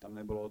zlato tam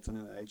nebolo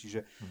ocenené.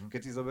 Čiže keď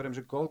si zoberiem,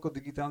 že koľko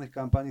digitálnych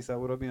kampaní sa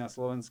urobí na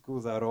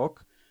Slovensku za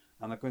rok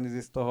a nakoniec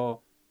je z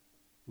toho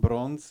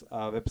bronz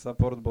a web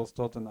support bol z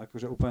toho ten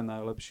akože úplne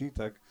najlepší,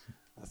 tak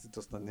asi to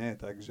snad nie je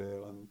tak, že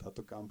len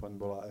táto kampaň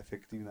bola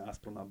efektívna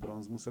aspoň na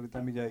bronz. Museli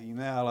tam byť aj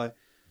iné, ale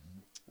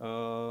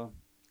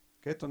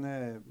keď to nie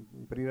je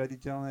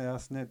priraditeľné,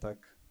 jasne,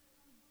 tak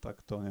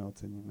to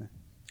neoceníme.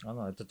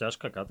 Áno, je to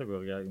ťažká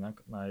kategória,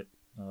 inak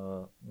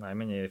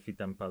najmenej EFI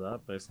tam padá,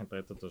 presne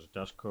preto, že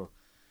ťažko,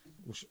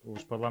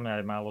 už podľa mňa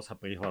aj málo sa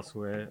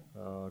prihlasuje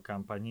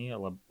kampaní,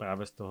 ale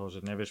práve z toho,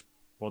 že nevieš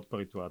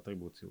podporiť tú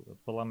atribúciu.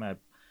 Podľa mňa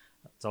je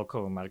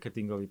celkový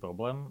marketingový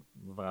problém,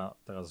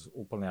 teraz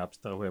úplne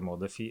abstrahujem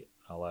od EFI,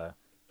 ale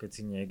keď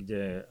si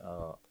niekde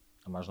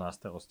máš na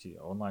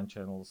starosti online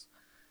channels,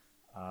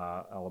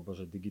 alebo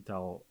že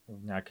digitál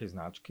nejakej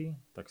značky,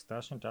 tak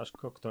strašne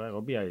ťažko, ktoré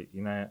robí aj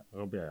iné,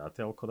 robí aj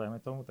ATL-ko,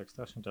 dajme tomu, tak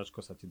strašne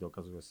ťažko sa ti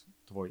dokazuje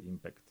tvoj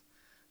impact.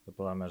 To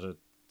podľa mňa,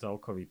 že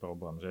celkový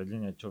problém, že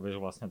jedine, čo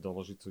vieš vlastne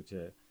doložiť, sú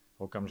tie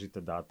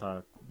okamžité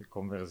dáta,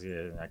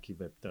 konverzie, nejaký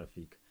web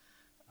traffic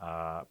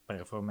a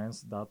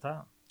performance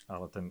dáta,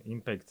 ale ten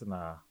impact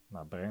na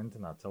brand,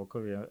 na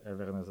celkový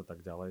awareness a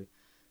tak ďalej,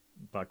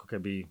 to ako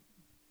keby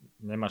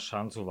nemáš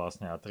šancu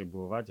vlastne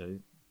atribuovať,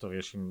 hej. To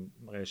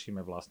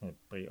riešime vlastne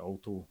pri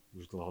O2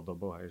 už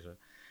dlhodobo, hej, že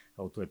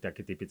O2 je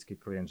taký typický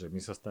klient, že my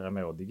sa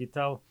staráme o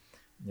digitál,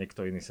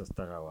 niekto iný sa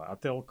stará o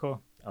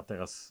ATL-ko a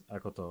teraz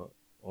ako to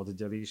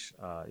oddelíš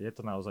a je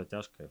to naozaj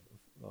ťažké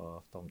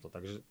v tomto.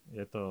 Takže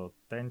je to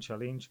ten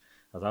challenge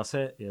a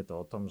zase je to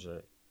o tom,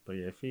 že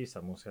pri EFI sa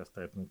musia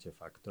stretnúť tie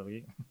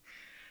faktory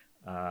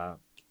a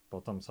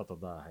potom sa to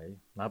dá, hej.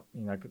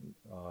 Inak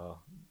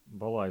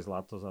bolo aj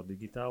zlato za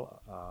digitál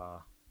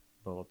a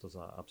bolo to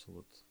za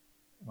Absolut,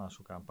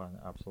 našu kampaň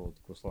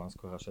Absolutku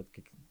Slovensko a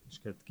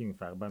všetkými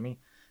farbami.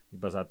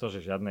 Iba za to,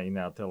 že žiadne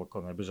iné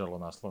ATL-ko nebežalo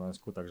na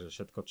Slovensku, takže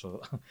všetko,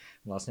 čo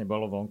vlastne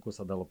bolo vonku,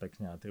 sa dalo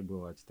pekne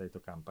atribuovať tejto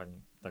kampani.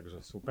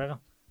 Takže super.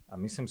 A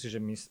myslím si,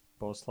 že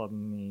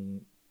posledný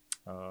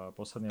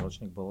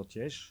ročník bolo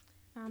tiež.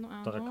 Áno,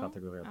 Ktorá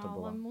kategória to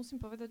bola? Ale musím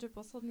povedať, že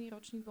posledný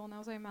ročník bol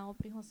naozaj málo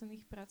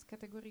prihlásených prác v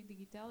kategórii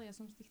digitál. Ja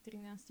som z tých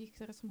 13,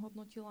 ktoré som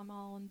hodnotila,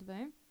 mala len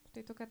 2 v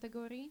tejto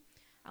kategórii.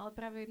 Ale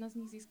práve jedna z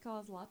nich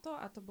získala zlato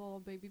a to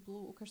bolo Baby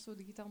Blue, ukáž svoju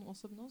digitálnu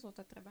osobnosť od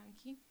Tatra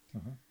banky.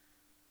 Uh-huh.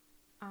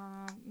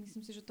 A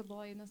myslím si, že to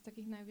bola jedna z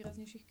takých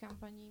najvýraznejších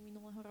kampaní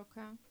minulého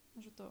roka,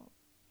 že to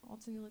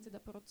ocenili teda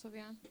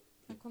porodcovia,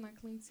 ako na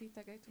Klinci,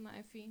 tak aj tu na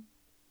EFI.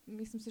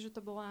 Myslím si, že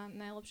to bola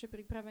najlepšie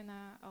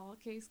pripravená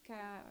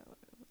case-ka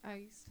aj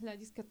z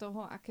hľadiska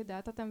toho, aké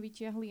dáta tam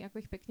vytiahli,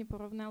 ako ich pekne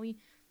porovnali.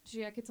 Čiže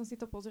ja keď som si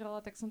to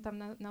pozrela, tak som tam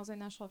naozaj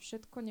našla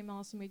všetko,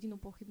 nemala som jedinú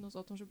pochybnosť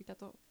o tom, že by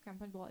táto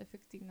kampaň bola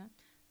efektívna.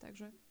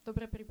 Takže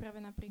dobre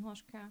pripravená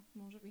prihláška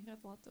môže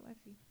vyhrať zlato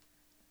EFI.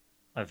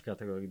 Aj v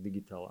kategórii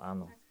digitál,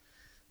 áno. Tak.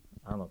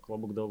 Áno,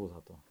 klobúk dolu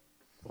za to.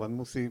 Len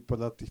musí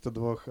podľa týchto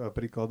dvoch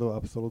príkladov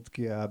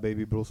Absolutky a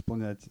Baby Blue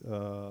spĺňať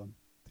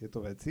tieto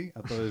veci.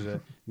 A to je, že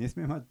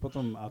nesmie mať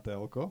potom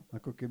ATL-ko,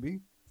 ako keby.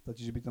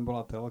 Stačí, že by tam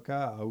bola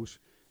ATL-ka a už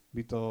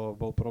by to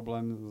bol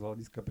problém z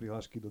hľadiska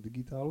prihlášky do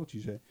digitálu,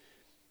 čiže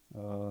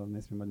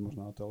nesmie mať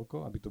možno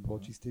ATL-ko, aby to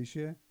bolo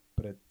čistejšie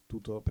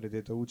pre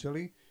tieto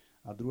účely.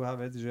 A druhá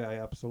vec, že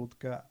aj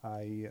Absolutka,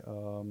 aj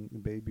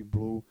Baby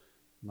Blue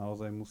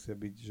naozaj musia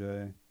byť,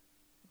 že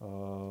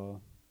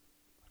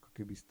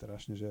keby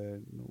strašne,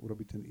 že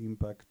urobiť ten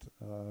impact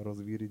a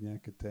rozvíriť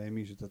nejaké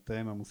témy, že tá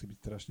téma musí byť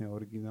strašne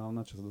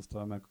originálna, čo sa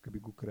dostávame ako keby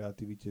ku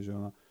kreativite, že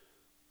ona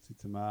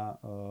síce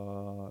má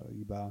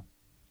iba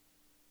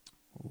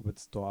vôbec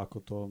to, ako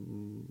to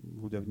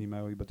ľudia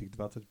vnímajú iba tých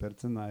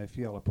 20% na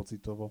EFI, ale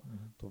pocitovo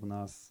to v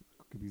nás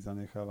ako keby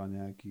zanecháva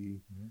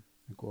nejakú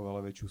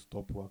oveľa väčšiu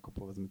stopu, ako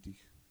povedzme tých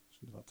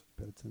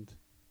 20%.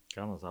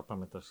 Áno,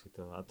 zapamätáš si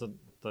to. A to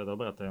je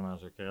dobrá téma,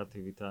 že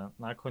kreativita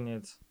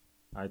nakoniec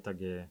aj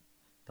tak je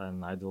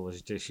ten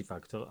najdôležitejší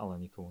faktor, ale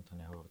nikomu to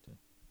nehovorte.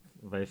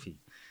 EFI.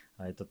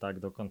 A je to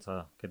tak,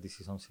 dokonca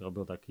kedysi som si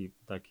robil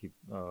taký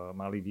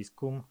malý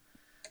výskum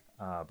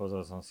a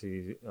pozrel som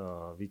si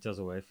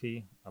víťazov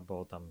EFI a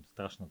bolo tam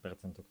strašné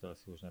percento, ktoré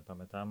si už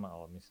nepamätám,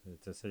 ale myslím,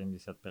 že cez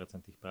 70%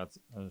 tých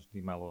prác vždy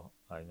malo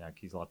aj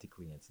nejaký zlatý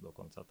klinec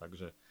dokonca,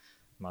 takže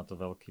má to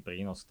veľký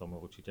prínos k tomu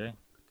určite,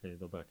 keď je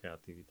dobrá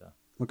kreativita.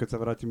 No keď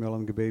sa vrátime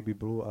len k Baby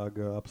Blue a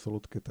k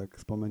Absolutke, tak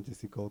spomente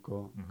si,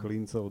 koľko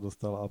klincov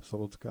dostala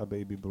Absolutka a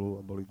Baby Blue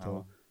a boli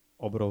to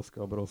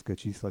obrovské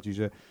čísla.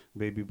 Čiže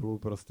Baby Blue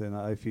proste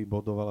na EFI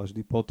bodovala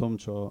vždy po tom,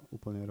 čo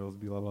úplne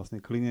rozbila vlastne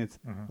klinec,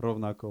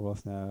 rovnako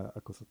vlastne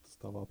ako sa to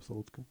stalo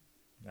Absolutke.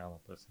 Áno,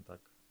 presne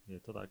tak.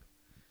 Je to tak.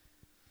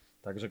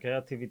 Takže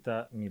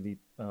kreativita, milí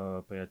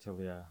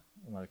priatelia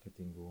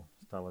marketingu,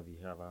 stále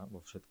vyhráva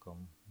vo všetkom.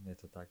 Je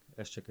to tak.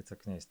 Ešte keď sa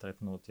k nej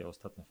stretnú tie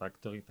ostatné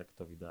faktory, tak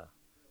to vydá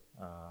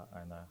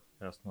aj na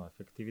krásnu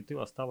efektivitu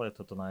a stále je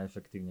toto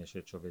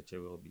najefektívnejšie, čo viete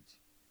urobiť.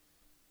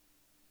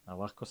 A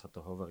ľahko sa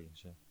to hovorí,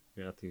 že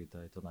kreativita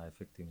je to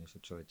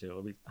najefektívnejšie, čo viete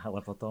urobiť, ale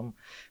potom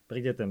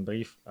príde ten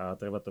brief a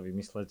treba to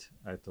vymysleť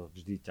a je to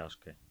vždy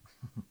ťažké.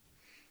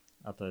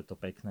 A to je to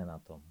pekné na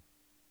tom.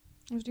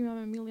 Vždy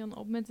máme milión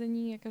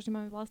obmedzení a každý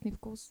máme vlastný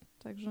vkus,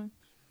 takže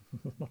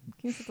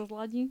kým sa to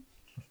zladí.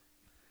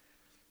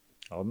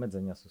 A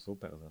obmedzenia sú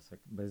super zase,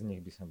 bez nich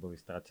by sme boli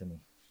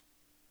stratení.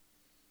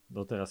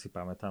 Doteraz si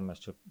pamätám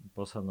ešte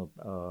poslednú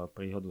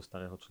príhodu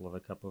starého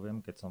človeka, poviem,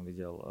 keď som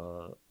videl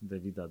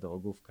Davida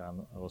Drogu v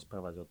Cannes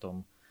rozprávať o tom,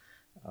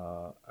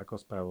 ako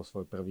spravil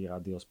svoj prvý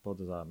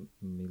radiospot za $1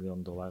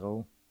 000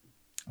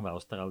 000 v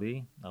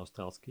Austrálii,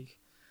 austrálskych,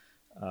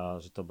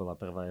 že to bola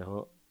prvá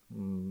jeho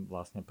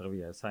vlastne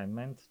prvý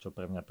assignment, čo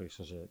pre mňa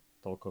prišlo, že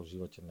toľko v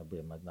živote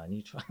nebudem mať na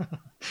nič,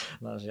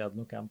 na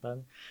žiadnu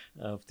kampaň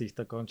v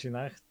týchto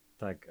končinách.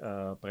 Tak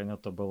pre ňo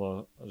to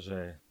bolo,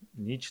 že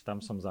nič,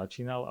 tam som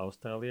začínal,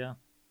 Austrália,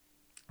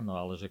 no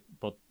ale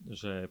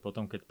že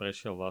potom, keď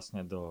prešiel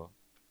vlastne do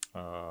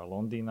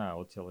Londýna a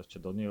odtiaľ ešte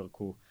do New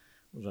Yorku,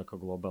 už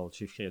ako Global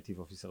Chief Creative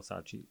Officer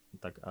Saatchi,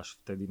 tak až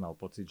vtedy mal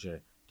pocit,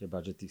 že tie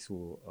budžety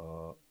sú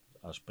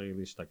až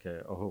príliš také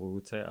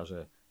ohorujúce a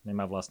že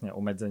nemá vlastne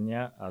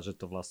obmedzenia a že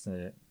to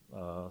vlastne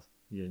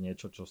je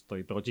niečo, čo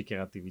stojí proti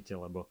kreativite,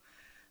 lebo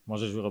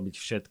môžeš urobiť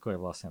všetko, je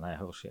vlastne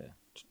najhoršie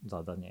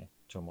zadanie,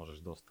 čo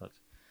môžeš dostať.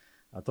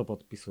 A to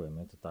podpisujem,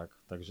 je to tak.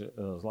 Takže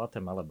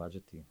zlaté malé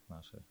budžety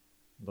naše.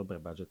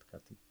 Dobré budget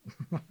cuty.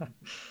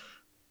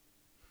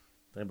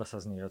 Treba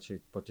sa z nich radšej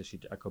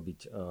potešiť, ako byť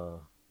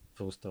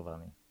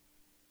frustrovaný.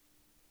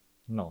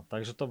 No,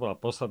 takže to bola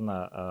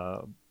posledná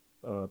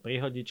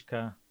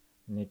príhodička,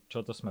 čo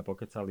to sme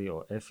pokecali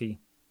o EFI.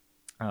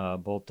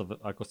 Bol to,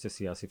 ako ste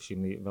si asi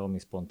všimli, veľmi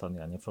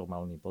spontánny a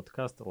neformálny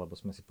podcast, lebo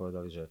sme si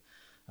povedali, že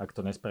ak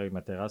to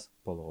nespravíme teraz,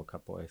 pol roka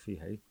po EFI,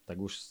 hej, tak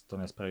už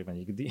to nespravíme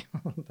nikdy.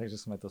 Takže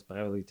sme to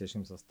spravili,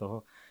 teším sa z toho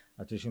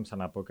a teším sa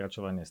na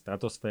pokračovanie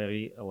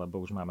Stratosféry,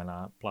 lebo už máme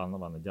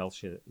naplánované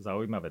ďalšie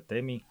zaujímavé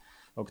témy,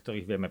 o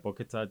ktorých vieme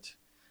pokecať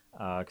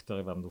a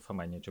ktoré vám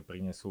dúfam aj niečo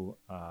prinesú.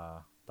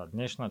 A tá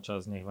dnešná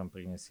časť nech vám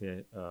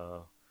prinesie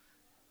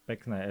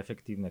pekné,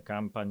 efektívne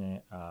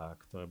kampane, a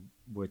ktoré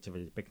budete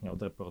vedieť pekne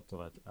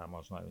odreportovať a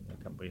možno aj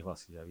niekam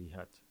prihlásiť a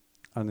vyhrať.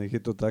 A nech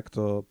je to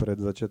takto pred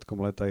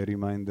začiatkom leta aj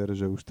reminder,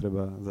 že už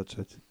treba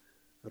začať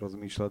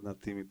rozmýšľať nad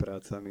tými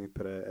prácami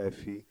pre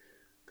EFI,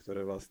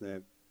 ktoré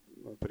vlastne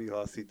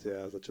prihlásite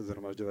a začať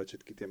zhromažďovať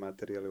všetky tie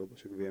materiály, lebo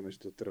však vieme,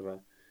 že to trvá,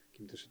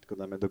 kým to všetko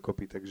dáme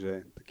dokopy,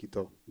 takže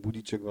takýto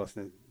budíček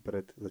vlastne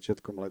pred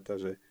začiatkom leta,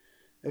 že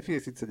EFI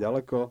je síce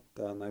ďaleko,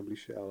 tá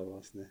najbližšia, ale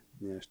vlastne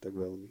nie až tak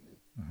veľmi.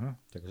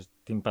 Takže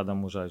tým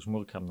pádom už aj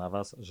žmurkam na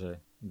vás, že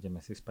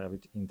ideme si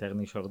spraviť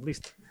interný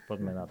shortlist.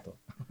 Poďme na to.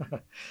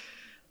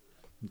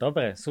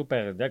 Dobre,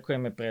 super,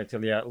 ďakujeme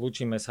priatelia,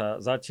 lúčime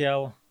sa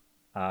zatiaľ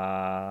a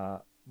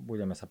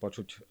budeme sa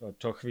počuť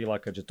čo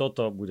chvíľa, keďže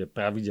toto bude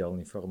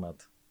pravidelný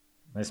formát.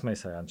 Nesmej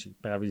sa, Janči,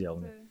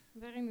 pravidelný. To je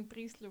verejný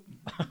prísľub.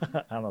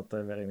 Áno, to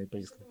je verejný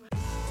prísľub.